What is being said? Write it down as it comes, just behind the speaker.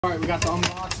Alright, we got the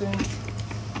unboxing.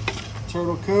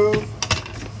 Turtle Cove.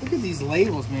 Look at these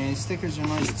labels, man. These stickers are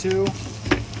nice too.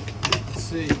 Let's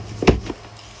see. We're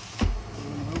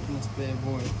gonna open this bad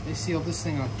boy. They sealed this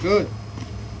thing up good.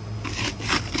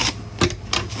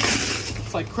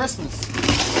 It's like Christmas.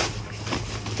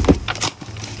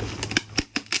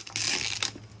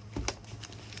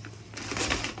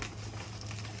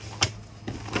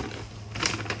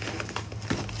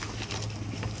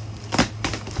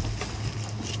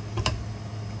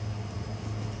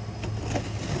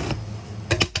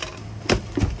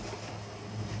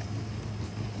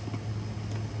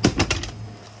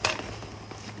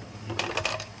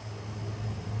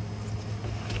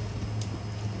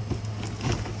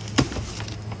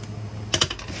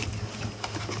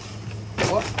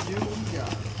 What do we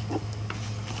got?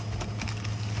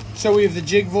 So we have the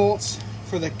jig bolts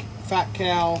for the fat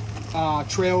cow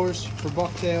trailers for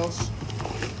bucktails.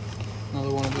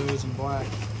 Another one of those in black.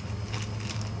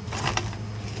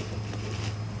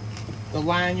 The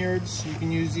lanyards, you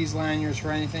can use these lanyards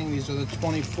for anything. These are the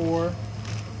 24.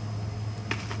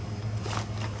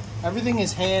 Everything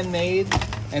is handmade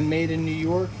and made in New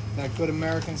York, that good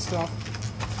American stuff.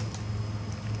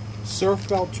 Surf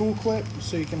belt tool clip,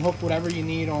 so you can hook whatever you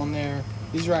need on there.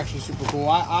 These are actually super cool.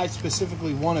 I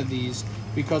specifically wanted these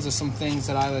because of some things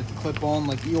that I like to clip on,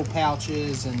 like eel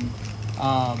pouches and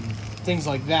things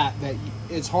like that, that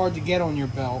it's hard to get on your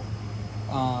belt.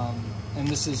 And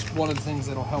this is one of the things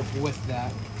that'll help with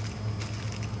that.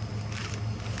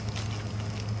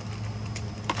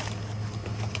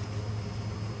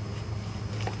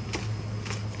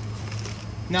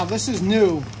 Now this is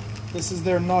new. This is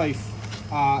their knife.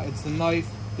 It's the knife,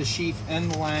 the sheath,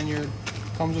 and the lanyard.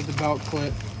 Comes with the belt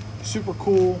clip. Super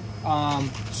cool.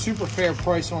 Super fair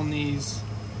price on these.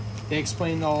 They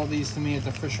explained all of these to me at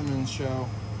the Fisherman's Show.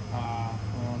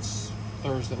 Well, it's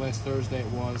Thursday, last Thursday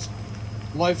it was.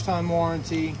 Lifetime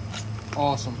warranty.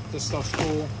 Awesome. This stuff's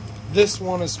cool. This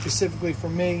one is specifically for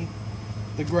me.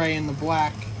 The gray and the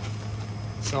black.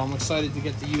 So I'm excited to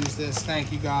get to use this.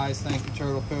 Thank you guys. Thank you,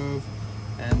 Turtle Cove.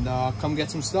 And come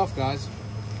get some stuff, guys.